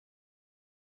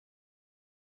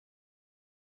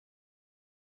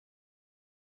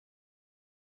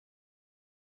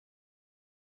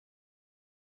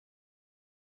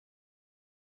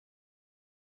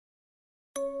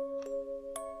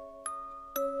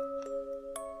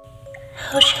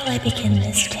How shall I begin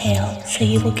this tale so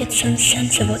you will get some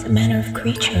sense of what manner of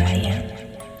creature I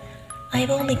am? I have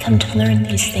only come to learn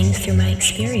these things through my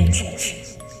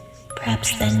experiences.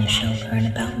 Perhaps then you shall learn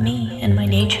about me and my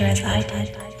nature as I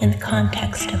did in the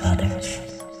context of others.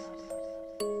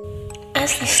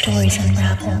 As the stories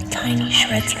unravel, tiny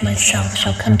shreds of myself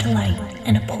shall come to light,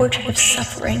 and a portrait of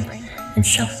suffering and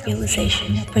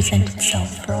self-realization will present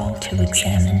itself for all to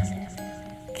examine.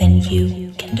 Then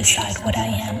you can decide what I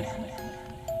am,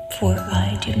 for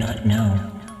I do not know.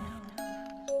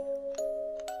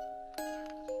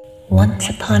 Once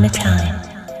upon a time.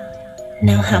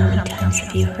 Now how many times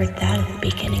have you heard that at the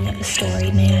beginning of a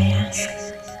story, may I ask?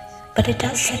 But it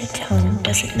does set a tone,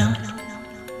 does it not?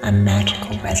 A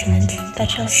magical resonance that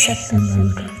shall set the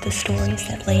mood of the stories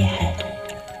that lay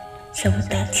ahead. So with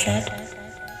that said,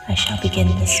 I shall begin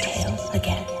this tale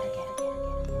again.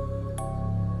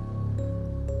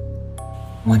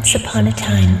 Once upon a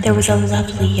time, there was a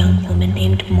lovely young woman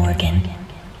named Morgan.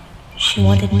 She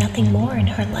wanted nothing more in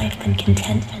her life than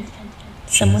contentment,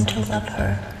 someone to love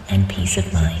her, and peace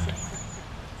of mind.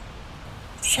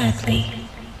 Sadly,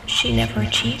 she never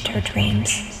achieved her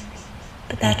dreams,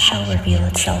 but that shall reveal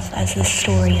itself as the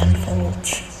story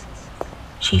unfolds.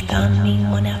 She found me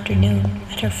one afternoon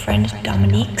at her friend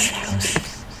Dominique's house.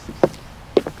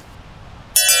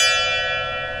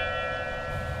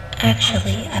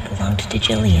 Actually, I belonged to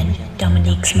Jillian,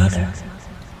 Dominique's mother.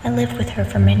 I lived with her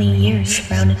for many years,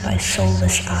 surrounded by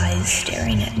soulless eyes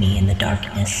staring at me in the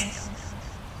darkness.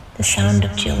 The sound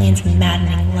of Jillian's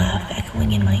maddening laugh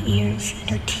echoing in my ears and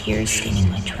her tears staining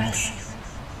my dress.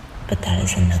 But that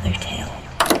is another tale.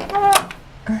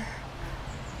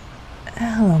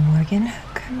 Hello, Morgan.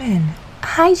 Come in.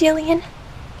 Hi, Jillian.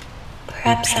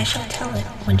 Perhaps I shall tell it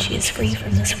when she is free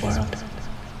from this world.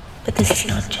 But this is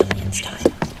not Jillian's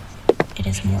time. It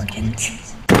is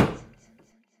Morgan's.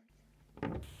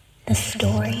 The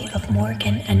story of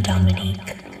Morgan and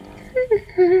Dominique.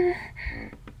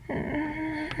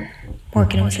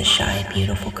 Morgan was a shy,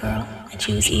 beautiful girl, and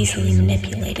she was easily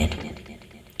manipulated.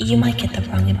 You might get the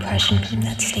wrong impression from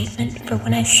that statement, for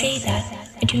when I say that,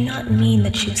 I do not mean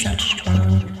that she was not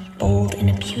strong, bold, and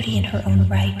a beauty in her own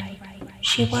right.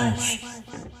 She was.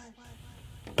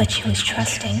 But she was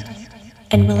trusting,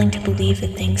 and willing to believe the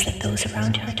things that those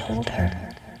around her told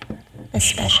her,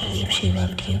 especially if she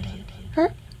loved you.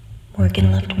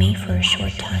 Morgan loved me for a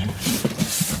short time.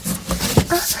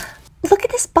 Look at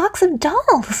this box of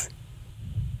dolls!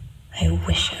 I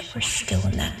wish I were still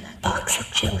in that box of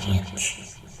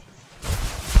Jillian's.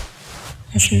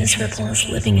 As miserable as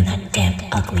living in that damp,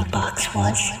 ugly box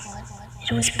was,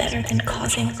 it was better than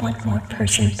causing one more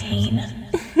person pain.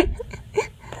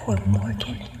 Poor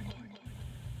Morgan.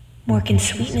 Morgan's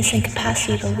sweetness and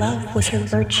capacity to love was her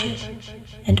virtue,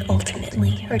 and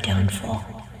ultimately her downfall.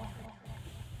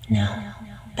 Now,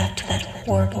 back to that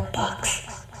horrible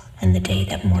box, and the day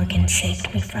that Morgan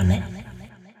saved me from it.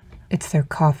 It's their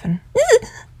coffin.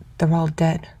 They're all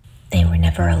dead. They were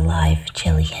never alive,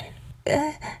 Jillian.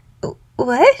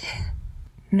 What?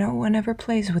 No one ever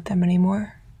plays with them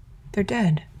anymore. They're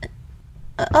dead.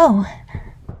 Oh.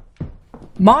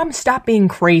 Mom, stop being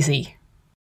crazy.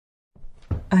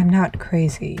 I'm not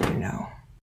crazy, you know.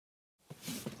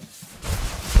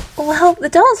 Well, the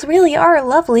dolls really are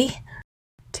lovely.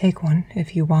 Take one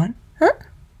if you want. Huh?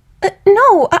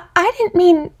 No, I didn't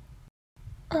mean...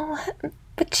 Oh,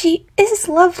 but she is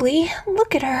lovely.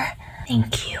 Look at her.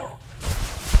 Thank you.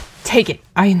 Take it,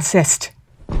 I insist.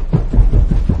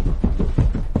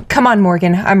 Come on,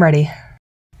 Morgan, I'm ready.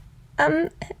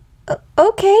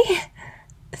 Okay.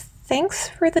 Thanks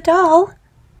for the doll.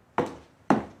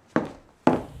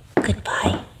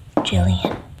 Goodbye,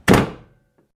 Jillian.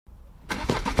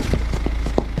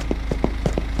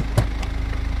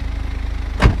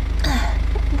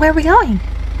 Where are we going?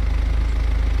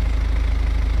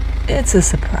 It's a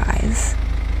surprise.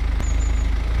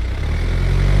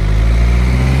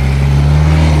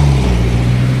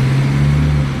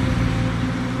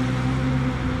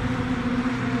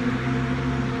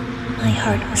 My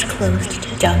heart was closed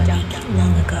to Dominique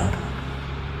long ago.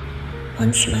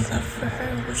 Once my love for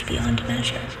her was beyond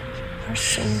measure. Our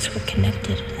souls were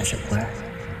connected, as it were.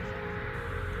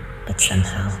 But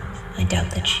somehow, I doubt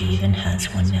that she even has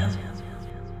one now.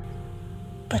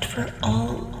 But for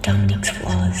all Dominique's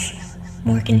flaws,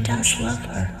 Morgan does love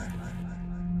her.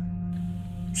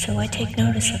 So I take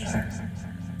notice of her.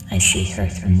 I see her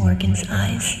through Morgan's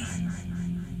eyes.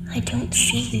 I don't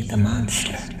see the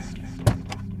monster.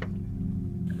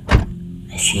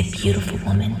 I see a beautiful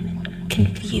woman,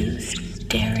 confused,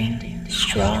 daring,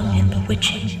 strong, and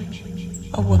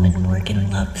bewitching. A woman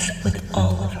Morgan loves with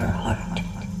all of her heart.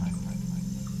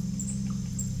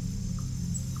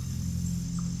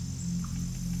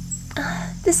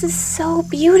 This is so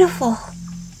beautiful.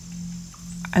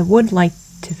 I would like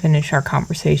to finish our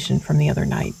conversation from the other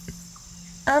night.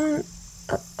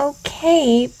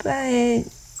 Okay, but...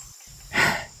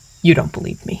 You don't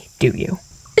believe me, do you?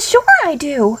 Sure I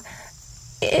do.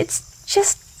 It's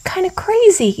just kind of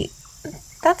crazy.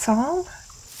 That's all.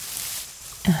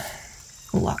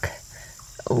 Look,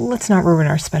 let's not ruin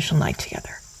our special night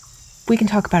together. We can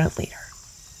talk about it later.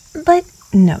 But...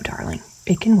 No, darling.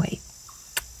 It can wait.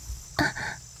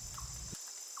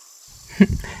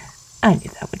 I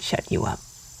knew that would shut you up.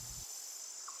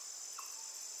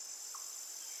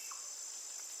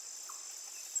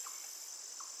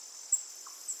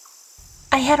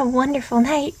 I had a wonderful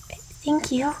night.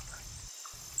 Thank you.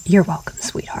 You're welcome,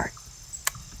 sweetheart.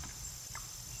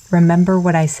 Remember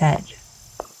what I said.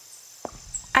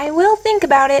 I will think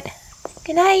about it.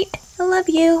 Good night. I love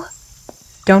you.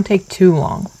 Don't take too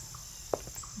long.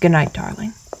 Good night,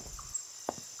 darling.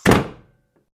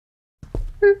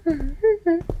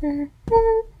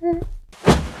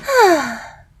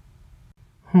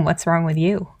 What's wrong with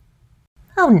you?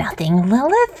 Oh, nothing,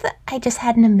 Lilith. I just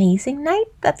had an amazing night,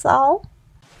 that's all.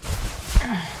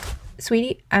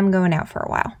 Sweetie, I'm going out for a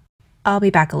while. I'll be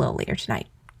back a little later tonight.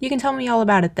 You can tell me all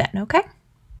about it then, okay?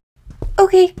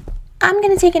 Okay, I'm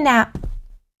gonna take a nap.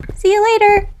 See you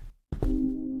later.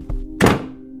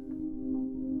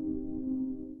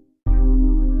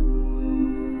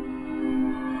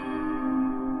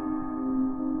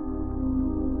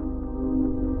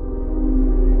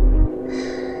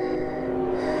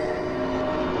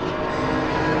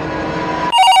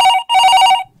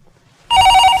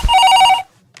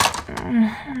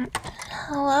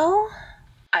 Hello?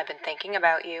 I've been thinking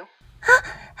about you.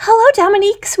 Hello,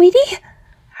 Dominique, sweetie.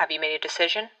 Have you made a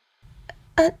decision?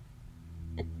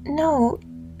 No,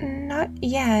 not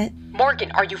yet.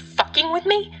 Morgan, are you fucking with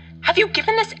me? Have you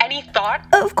given this any thought?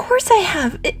 Of course I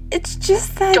have. It's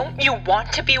just that... Don't you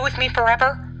want to be with me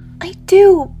forever? I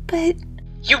do, but...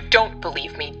 You don't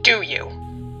believe me, do you?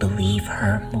 Believe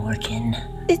her, Morgan.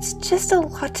 It's just a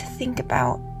lot to think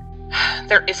about.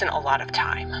 There isn't a lot of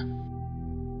time.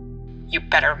 You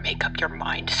better make up your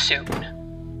mind soon.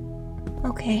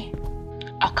 Okay.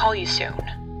 I'll call you soon.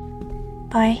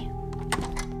 Bye.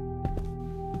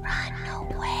 Run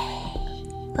away.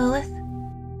 Lilith,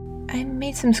 I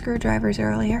made some screwdrivers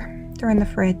earlier. They're in the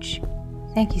fridge.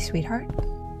 Thank you, sweetheart.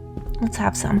 Let's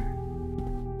have some.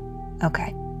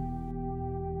 Okay.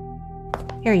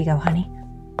 Here you go, honey.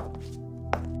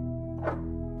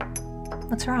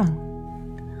 What's wrong?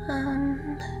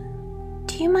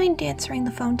 Do you mind answering the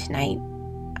phone tonight?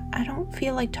 I don't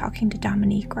feel like talking to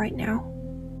Dominique right now.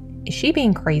 Is she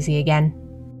being crazy again?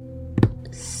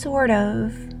 Sort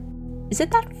of. Is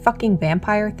it that fucking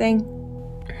vampire thing?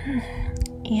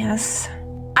 Yes.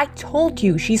 I told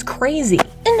you, she's crazy.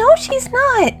 No, she's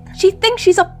not. She thinks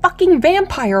she's a fucking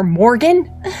vampire,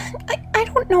 Morgan. I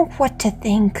don't know what to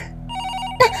think.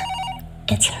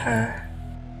 It's her.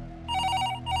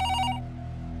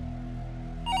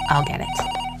 I'll get it.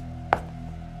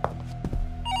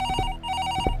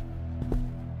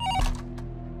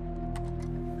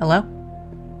 Hello?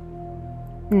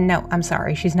 No, I'm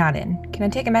sorry, she's not in. Can I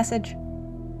take a message?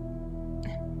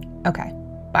 Okay,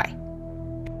 bye.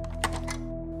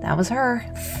 That was her.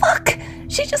 Fuck!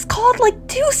 She just called like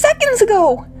 2 seconds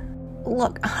ago!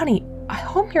 Look, honey, I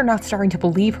hope you're not starting to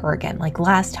believe her again like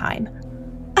last time.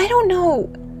 I don't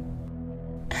know.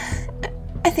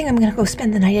 I think I'm gonna go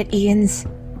spend the night at Ian's.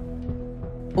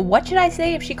 What should I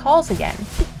say if she calls again?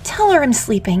 Tell her I'm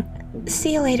sleeping.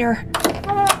 See you later.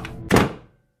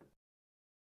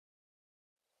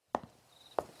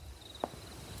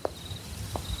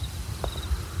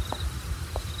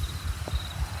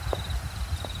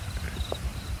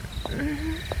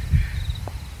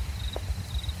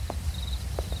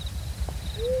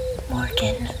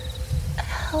 Morgan.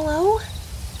 Hello?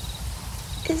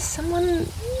 Is someone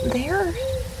there?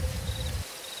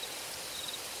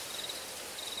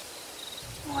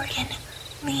 Morgan,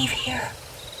 leave here.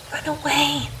 Run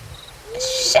away.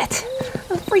 Shit!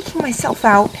 I'm freaking myself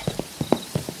out.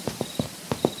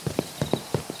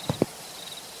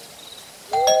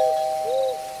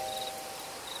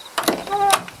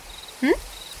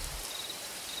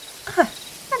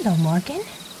 Hello, Morgan.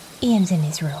 Ian's in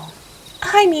his room.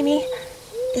 Hi, Mimi.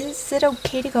 Is it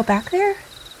okay to go back there?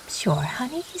 Sure,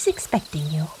 honey. He's expecting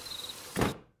you.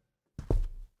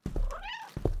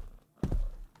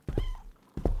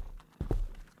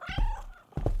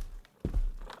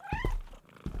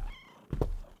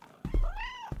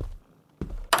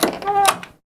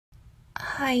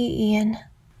 Hi, Ian.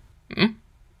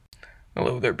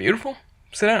 Hello there, beautiful.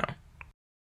 Sit down.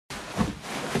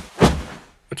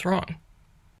 What's wrong?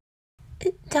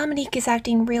 Dominique is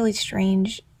acting really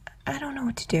strange. I don't know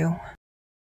what to do.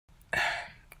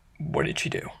 What did she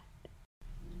do?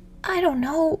 I don't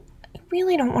know. I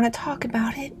really don't want to talk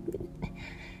about it.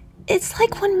 It's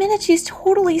like 1 minute she's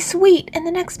totally sweet, and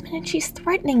the next minute she's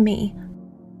threatening me.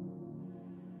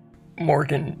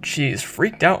 Morgan, she's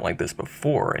freaked out like this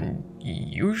before, and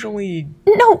usually...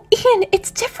 No, Ian,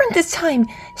 it's different this time.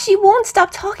 She won't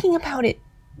stop talking about it.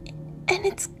 And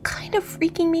it's kind of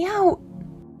freaking me out.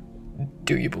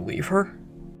 Do you believe her?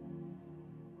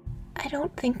 I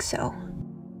don't think so.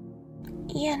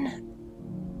 Ian,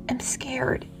 I'm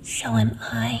scared. So am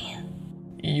I.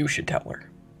 You should tell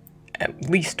her. At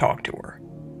least talk to her.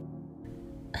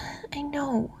 I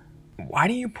know. Why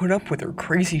do you put up with her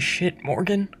crazy shit,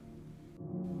 Morgan?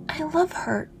 I love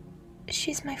her.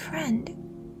 She's my friend.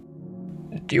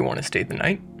 Do you want to stay the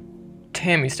night?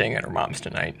 Tammy's staying at her mom's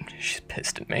tonight. She's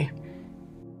pissed at me.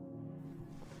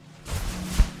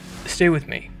 Stay with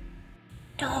me.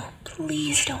 No,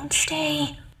 please don't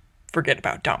stay. Forget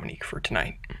about Dominique for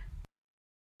tonight.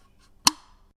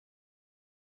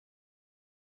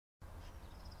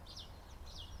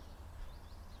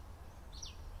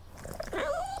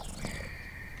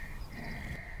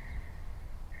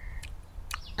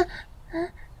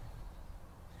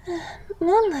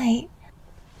 Moonlight.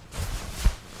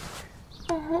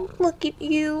 Oh, look at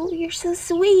you. You're so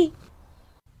sweet.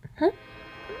 Huh?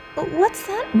 What's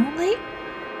that, Moonlight?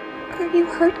 Are you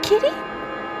hurt, kitty?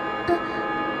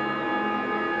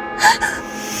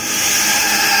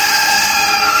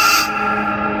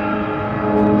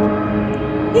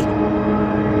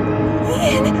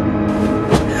 Ian!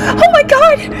 Oh my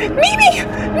god! Mimi!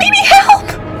 Mimi, help!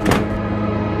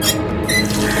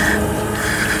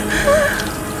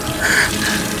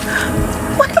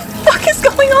 What the fuck is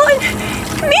going on?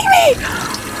 Mimi!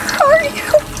 Where are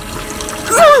you?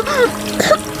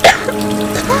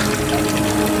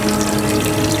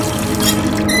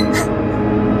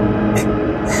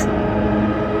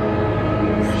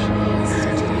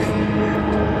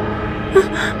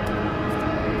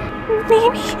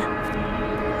 Mimi?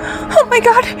 Oh my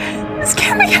god! This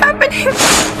can't be happening!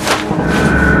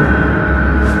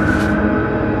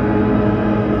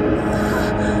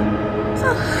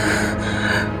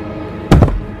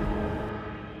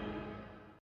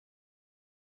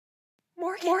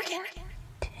 Morgan.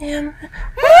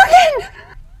 Morgan!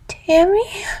 Tammy?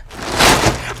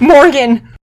 Morgan!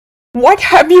 What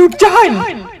have you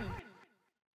done?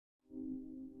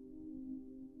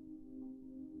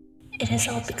 It has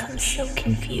all become so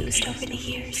confused over the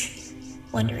years,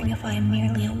 wondering if I am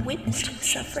merely a witness to the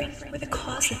suffering or the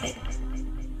cause of it.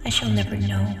 I shall never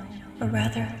know, or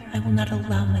rather, I will not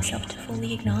allow myself to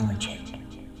fully acknowledge it.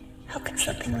 How can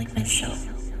something like myself,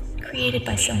 created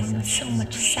by someone with so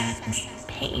much sadness,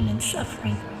 pain, and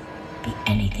suffering, be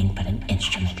anything but an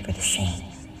instrument for the same?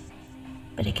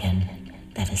 But again,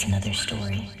 that is another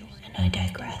story, and I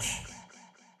digress.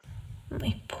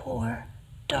 My poor,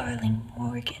 darling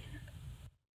Morgan.